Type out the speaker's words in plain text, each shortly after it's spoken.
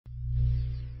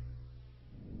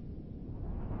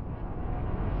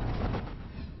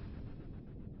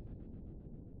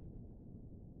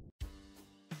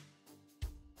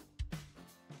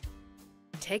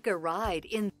Take a ride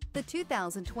in the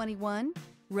 2021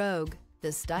 Rogue.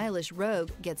 The stylish Rogue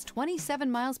gets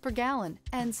 27 miles per gallon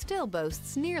and still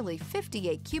boasts nearly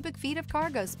 58 cubic feet of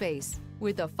cargo space.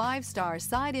 With a 5-star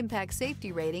side impact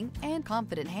safety rating and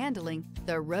confident handling,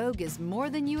 the Rogue is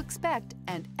more than you expect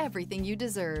and everything you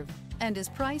deserve, and is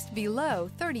priced below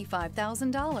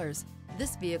 $35,000.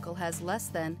 This vehicle has less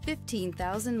than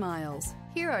 15,000 miles.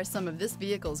 Here are some of this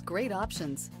vehicle's great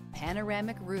options: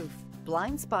 panoramic roof,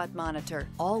 blind spot monitor,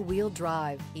 all-wheel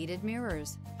drive, heated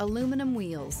mirrors, aluminum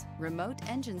wheels, remote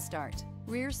engine start,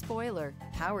 rear spoiler,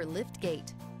 power lift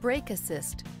gate, brake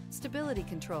assist, stability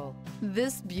control.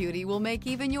 This beauty will make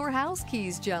even your house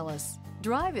keys jealous.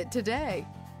 Drive it today.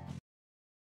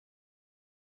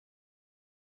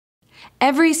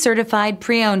 Every certified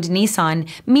pre-owned Nissan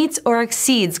meets or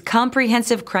exceeds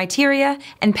comprehensive criteria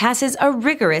and passes a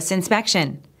rigorous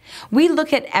inspection. We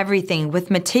look at everything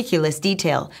with meticulous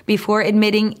detail before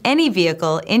admitting any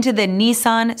vehicle into the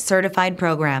Nissan Certified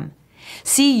program.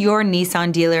 See your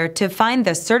Nissan dealer to find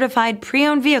the certified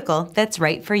pre-owned vehicle that's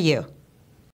right for you.